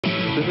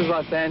This is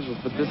Los Angeles,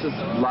 but this is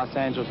Los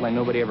Angeles like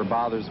nobody ever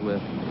bothers with.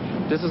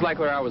 This is like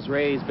where I was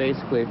raised,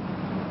 basically.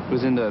 It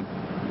was in the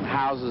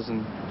houses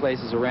and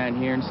places around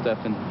here and stuff,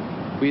 and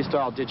we used to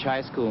all ditch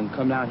high school and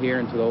come down here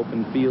into the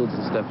open fields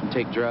and stuff and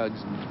take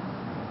drugs.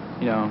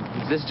 You know,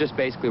 this is just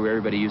basically where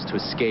everybody used to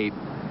escape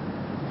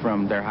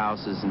from their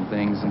houses and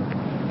things.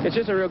 And it's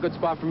just a real good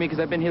spot for me because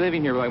I've been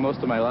living here like most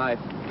of my life.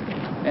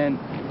 And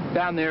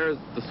down there is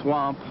the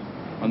swamp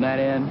on that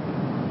end,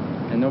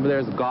 and over there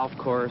is a golf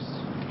course.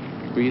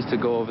 We used to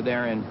go over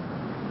there and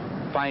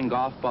find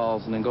golf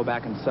balls and then go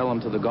back and sell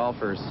them to the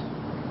golfers.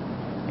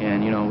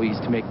 And, you know, we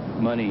used to make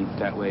money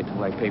that way to,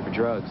 like, pay for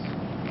drugs.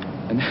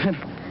 And then,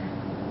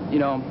 you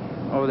know,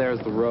 over there is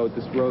the road.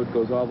 This road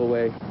goes all the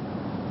way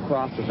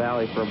across the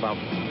valley for about,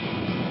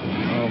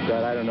 oh,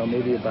 God, I don't know,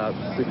 maybe about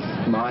 6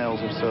 miles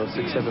or so,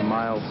 6, 7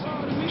 miles.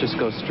 Just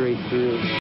goes straight through.